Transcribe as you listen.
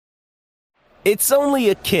It's only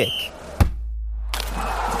a kick,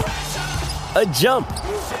 a jump,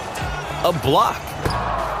 a block.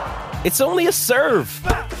 It's only a serve.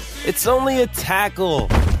 It's only a tackle,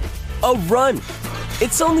 a run.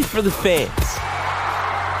 It's only for the fans.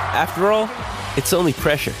 After all, it's only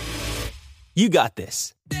pressure. You got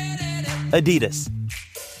this. Adidas.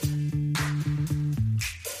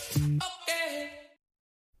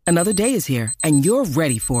 Another day is here, and you're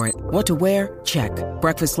ready for it. What to wear? Check.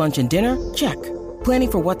 Breakfast, lunch, and dinner? Check.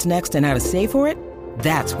 Planning for what's next and how to save for it?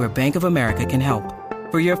 That's where Bank of America can help.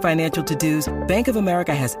 For your financial to-dos, Bank of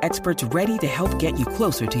America has experts ready to help get you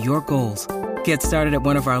closer to your goals. Get started at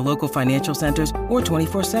one of our local financial centers or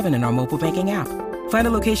 24/7 in our mobile banking app. Find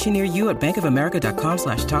a location near you at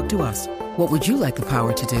bankofamerica.com/talktous. What would you like the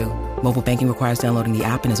power to do? Mobile banking requires downloading the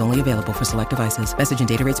app and is only available for select devices. Message and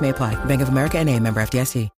data rates may apply. Bank of America N.A., member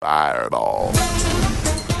FDIC. Fireball.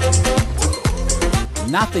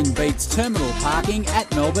 Nothing beats terminal parking at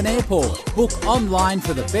Melbourne Airport. Book online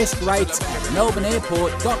for the best rates at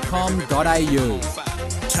melbourneairport.com.au.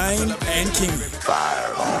 Kane and Kingley.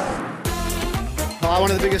 Fireball. Hi,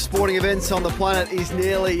 one of the biggest sporting events on the planet is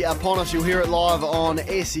nearly upon us. You'll hear it live on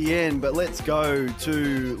SEN, but let's go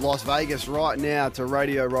to Las Vegas right now to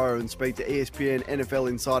Radio Row and speak to ESPN NFL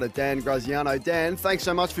insider Dan Graziano. Dan, thanks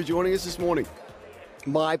so much for joining us this morning.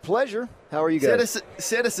 My pleasure. How are you guys?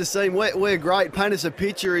 Set us the scene. We're great. Paint us a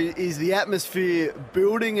picture. Is the atmosphere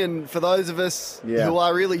building? And for those of us who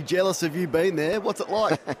are really jealous of you being there, what's it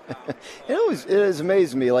like? It has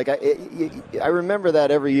amazed me. Like I remember that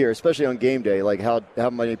every year, especially on game day, like how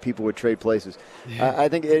many people would trade places. Yeah. I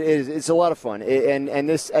think it's a lot of fun. And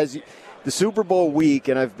this, as the Super Bowl week,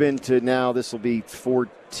 and I've been to now, this will be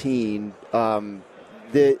 14.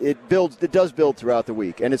 It does build throughout the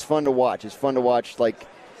week, and it's fun to watch. It's fun to watch, like,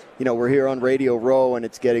 you know, we're here on Radio Row, and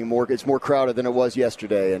it's more crowded than it was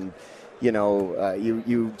yesterday. And, you know,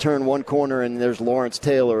 you turn one corner and there's Lawrence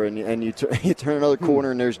Taylor, and you turn another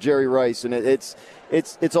corner and there's Jerry Rice, and it's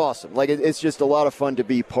awesome. Like, it's just a lot of fun to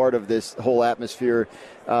be part of this whole atmosphere.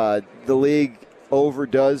 The league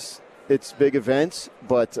overdoes its big events,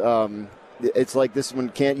 but it's like this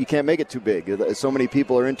one you can't make it too big. So many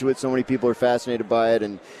people are into it. So many people are fascinated by it,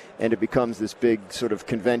 and it becomes this big sort of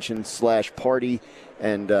convention/party.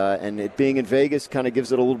 And it being in Vegas kind of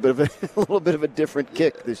gives it a little bit of a different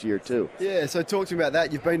kick this year too. Yeah. So talk to me about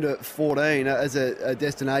that. You've been to 14 as a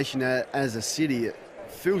destination, as a city. It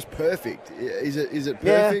feels perfect. Is it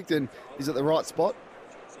perfect? Yeah. And is it the right spot?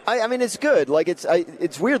 I mean, it's good. Like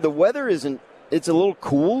it's weird. The weather isn't. It's a little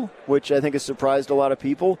cool, which I think has surprised a lot of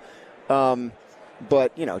people.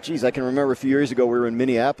 But, you know, geez, I can remember a few years ago we were in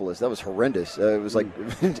Minneapolis. That was horrendous. It was like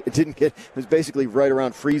it was basically right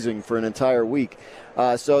around freezing for an entire week.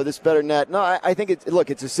 So this better than that. No, I think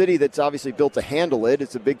it's a city that's obviously built to handle it.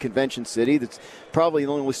 It's a big convention city. That's probably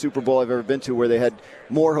the only Super Bowl I've ever been to where they had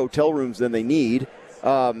more hotel rooms than they need,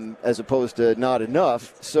 as opposed to not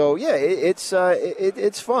enough. So yeah, it's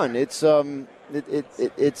fun. It's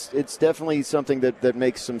definitely something that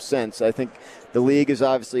makes some sense. I think the league is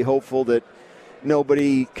obviously hopeful that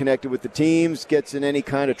nobody connected with the teams gets in any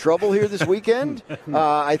kind of trouble here this weekend.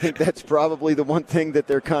 I think that's probably the one thing that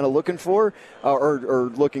they're kind of looking for or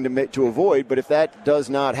looking to avoid. But if that does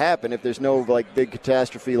not happen, if there's no like big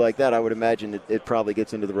catastrophe like that, I would imagine it probably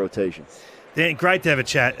gets into the rotation. Dan, great to have a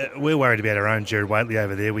chat. We're worried about our own Jared Waitley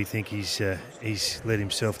over there. We think he's led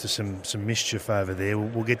himself to some mischief over there.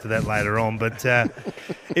 We'll get to that later on. But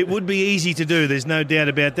it would be easy to do. There's no doubt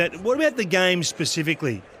about that. What about the game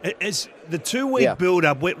specifically? As the 2-week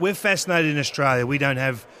build-up, we're fascinated in Australia. We don't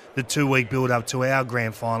have the 2-week build-up to our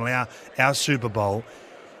grand final, our Super Bowl.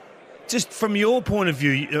 Just from your point of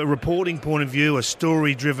view, a reporting point of view, a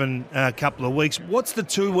story-driven couple of weeks, what's the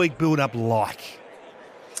 2-week build-up like?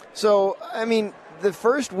 So, I mean, the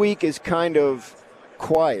first week is kind of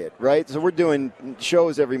quiet, right? So we're doing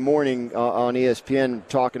shows every morning on ESPN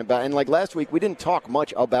talking about, and like last week, we didn't talk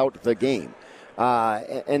much about the game.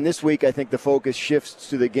 And this week, I think the focus shifts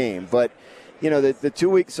to the game. But, you know, the 2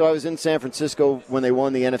 weeks, so I was in San Francisco when they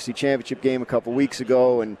won the NFC Championship game a couple weeks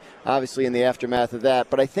ago, and obviously in the aftermath of that.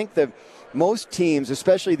 But I think that most teams,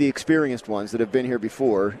 especially the experienced ones that have been here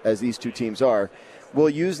before, as these two teams are, will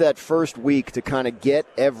use that first week to kind of get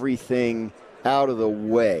everything out of the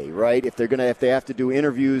way, right? If they have to do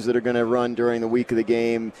interviews that are going to run during the week of the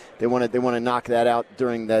game, they want to knock that out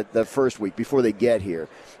during the first week before they get here.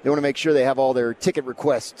 They want to make sure they have all their ticket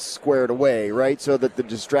requests squared away, right? So that the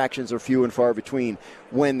distractions are few and far between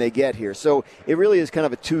when they get here. So it really is kind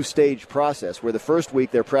of a two-stage process where the first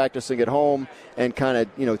week they're practicing at home and kind of,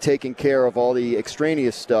 you know, taking care of all the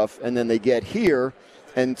extraneous stuff, and then they get here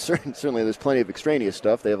And certainly there's plenty of extraneous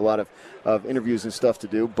stuff. They have a lot of interviews and stuff to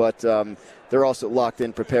do, but they're also locked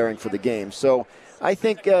in preparing for the game. So I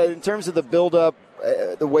think in terms of the build-up,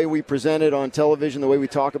 the way we present it on television, the way we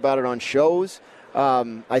talk about it on shows,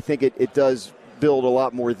 I think it does build a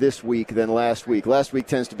lot more this week than last week. Last week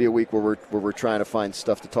tends to be a week where we're trying to find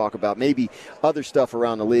stuff to talk about, maybe other stuff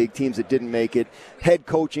around the league, teams that didn't make it, head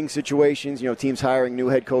coaching situations, teams hiring new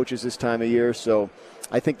head coaches this time of year. So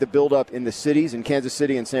I think the build-up in the cities, in Kansas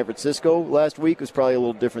City and San Francisco last week, was probably a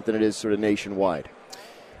little different than it is sort of nationwide.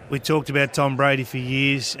 We talked about Tom Brady for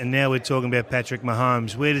years, and now we're talking about Patrick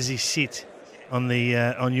Mahomes. Where does he sit on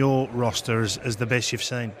your roster as the best you've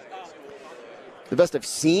seen? The best I've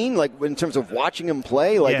seen, like in terms of watching him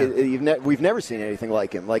play, like yeah. We've never seen anything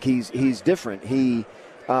like him. Like he's different. He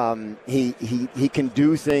can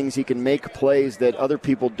do things. He can make plays that other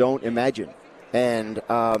people don't imagine. And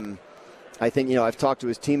I think I've talked to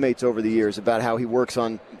his teammates over the years about how he works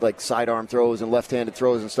on like sidearm throws and left-handed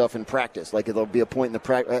throws and stuff in practice. Like there'll be a point in the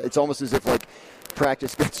practice. It's almost as if like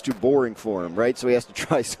practice gets too boring for him, right? So he has to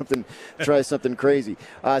try something crazy.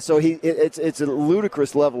 So it's a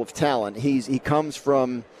ludicrous level of talent. He comes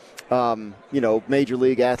from major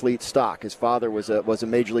league athlete stock. His father was a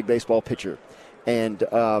Major League Baseball pitcher, and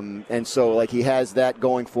so like he has that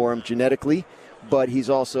going for him genetically. But he's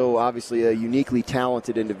also obviously a uniquely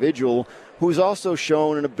talented individual who's also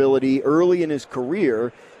shown an ability early in his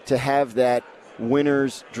career to have that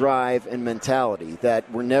winner's drive and mentality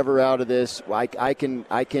that we're never out of this. I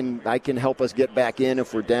can help us get back in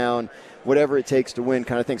if we're down, whatever it takes to win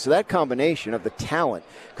kind of thing. So that combination of the talent,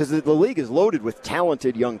 because the league is loaded with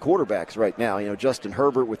talented young quarterbacks right now. Justin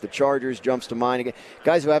Herbert with the Chargers jumps to mind again.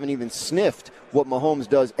 Guys who haven't even sniffed what Mahomes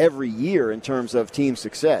does every year in terms of team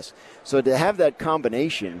success. So to have that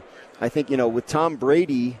combination, I think, with Tom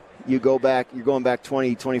Brady, you're going back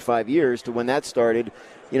 20, 25 years to when that started.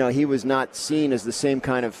 He was not seen as the same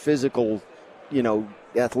kind of physical,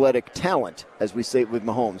 athletic talent as we say with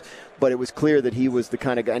Mahomes. But it was clear that he was the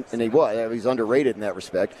kind of guy, and he's underrated in that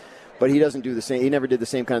respect. But he doesn't do the same. He never did the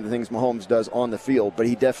same kind of things Mahomes does on the field. But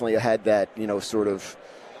he definitely had that, sort of,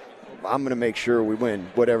 I'm going to make sure we win,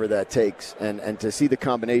 whatever that takes. And to see the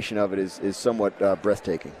combination of it is somewhat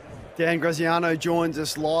breathtaking. Dan Graziano joins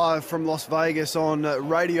us live from Las Vegas on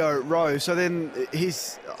Radio Row. So then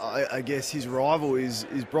I guess his rival is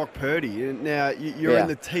Brock Purdy. Now, you're in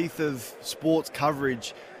the teeth of sports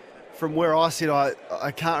coverage. From where I sit,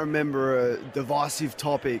 I can't remember a divisive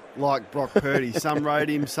topic like Brock Purdy. Some rate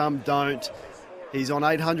him, some don't. He's on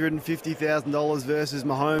 $850,000 versus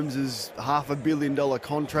Mahomes' $500 million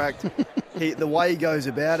contract. The way he goes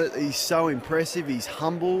about it, he's so impressive. He's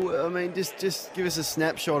humble. I mean, just give us a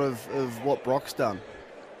snapshot of what Brock's done.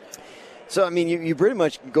 So, I mean, you pretty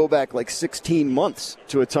much go back like 16 months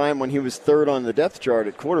to a time when he was third on the depth chart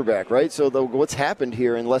at quarterback, right? So what's happened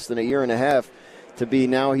here in less than a year and a half to be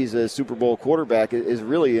now he's a Super Bowl quarterback is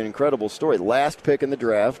really an incredible story. Last pick in the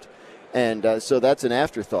draft. And so that's an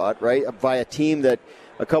afterthought, right, by a team that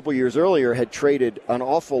a couple years earlier had traded an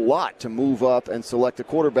awful lot to move up and select a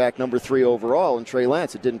quarterback number 3 overall in Trey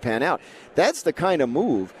Lance. It didn't pan out. That's the kind of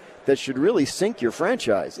move that should really sink your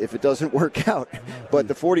franchise if it doesn't work out. But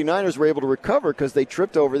the 49ers were able to recover because they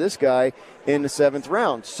tripped over this guy in the 7th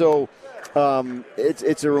round. So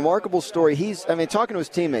it's a remarkable story. Talking to his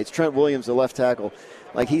teammates, Trent Williams, the left tackle,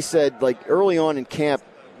 like he said, like early on in camp,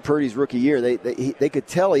 Purdy's rookie year, they could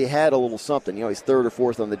tell he had a little something. He's 3rd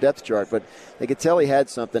or 4th on the depth chart, but they could tell he had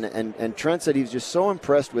something. And Trent said he was just so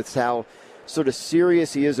impressed with how sort of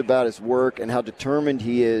serious he is about his work and how determined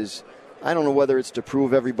he is. I don't know whether it's to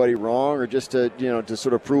prove everybody wrong or just to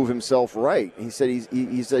sort of prove himself right. He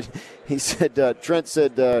said Trent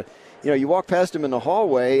said you walk past him in the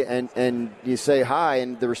hallway and you say hi,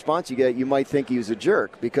 and the response you get, you might think he was a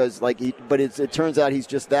jerk because it turns out he's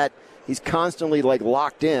just that. He's constantly like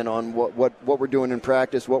locked in on what we're doing in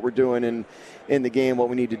practice, what we're doing in the game, what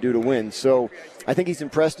we need to do to win. So I think he's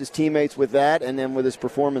impressed his teammates with that and then with his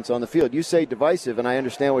performance on the field. You say divisive, and I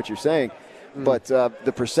understand what you're saying, but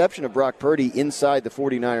the perception of Brock Purdy inside the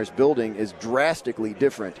 49ers building is drastically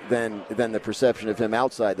different than the perception of him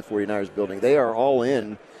outside the 49ers building. They are all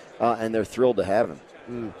in, and they're thrilled to have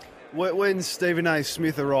him. When's Stephen A.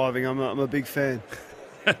 Smith arriving? I'm a big fan.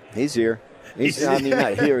 He's here.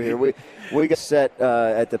 Not here. We got set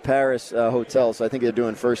at the Paris hotel, so I think they're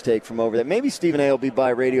doing first take from over there. Maybe Stephen A. will be by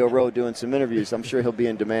Radio Row doing some interviews. I'm sure he'll be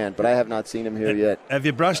in demand, but I have not seen him here yet. Have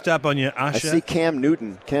you brushed up on your usher? I see Cam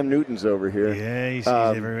Newton. Cam Newton's over here. Yeah, he's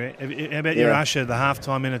everywhere. How about your usher, the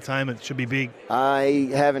halftime entertainment? Should be big. I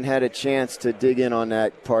haven't had a chance to dig in on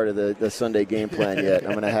that part of the Sunday game plan yet.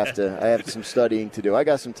 I have some studying to do. I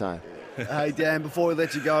got some time. Hey, Dan, before we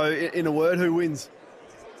let you go, in a word, who wins?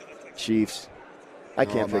 Chiefs. I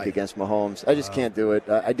can't pick mate. against Mahomes. I just can't do it.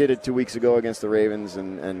 I did it 2 weeks ago against the Ravens,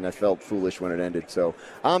 and I felt foolish when it ended. So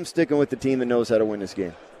I'm sticking with the team that knows how to win this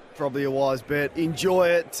game. Probably a wise bet. Enjoy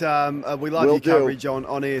it. We love your coverage on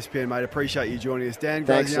ESPN, mate. Appreciate you joining us. Dan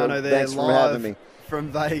Graziano there, Thanks for having me. From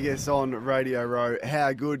Vegas on Radio Row.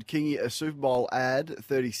 How good, Kingy? A Super Bowl ad,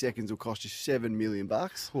 30 seconds will cost you $7 million.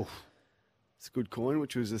 Oof. It's a good coin,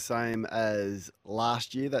 which was the same as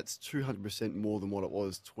last year. That's 200% more than what it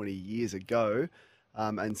was 20 years ago.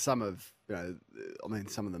 And some of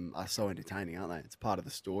them are so entertaining, aren't they? It's part of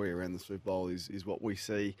the story around the Super Bowl is what we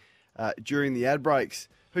see during the ad breaks.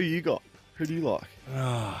 Who you got? Who do you like?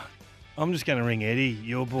 Oh, I'm just going to ring Eddie,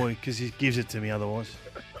 your boy, because he gives it to me otherwise.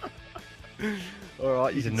 All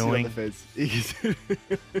right, he's annoying.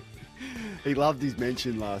 He loved his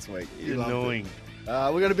mention last week. He's annoying.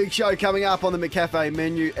 We've got a big show coming up on the McCafe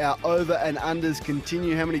menu. Our over and unders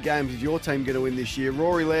continue. How many games is your team going to win this year?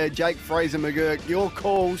 Rory Laird, Jake Fraser-McGurk, your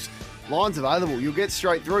calls. Lines available. You'll get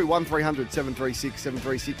straight through. 1300 736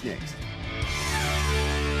 736 next.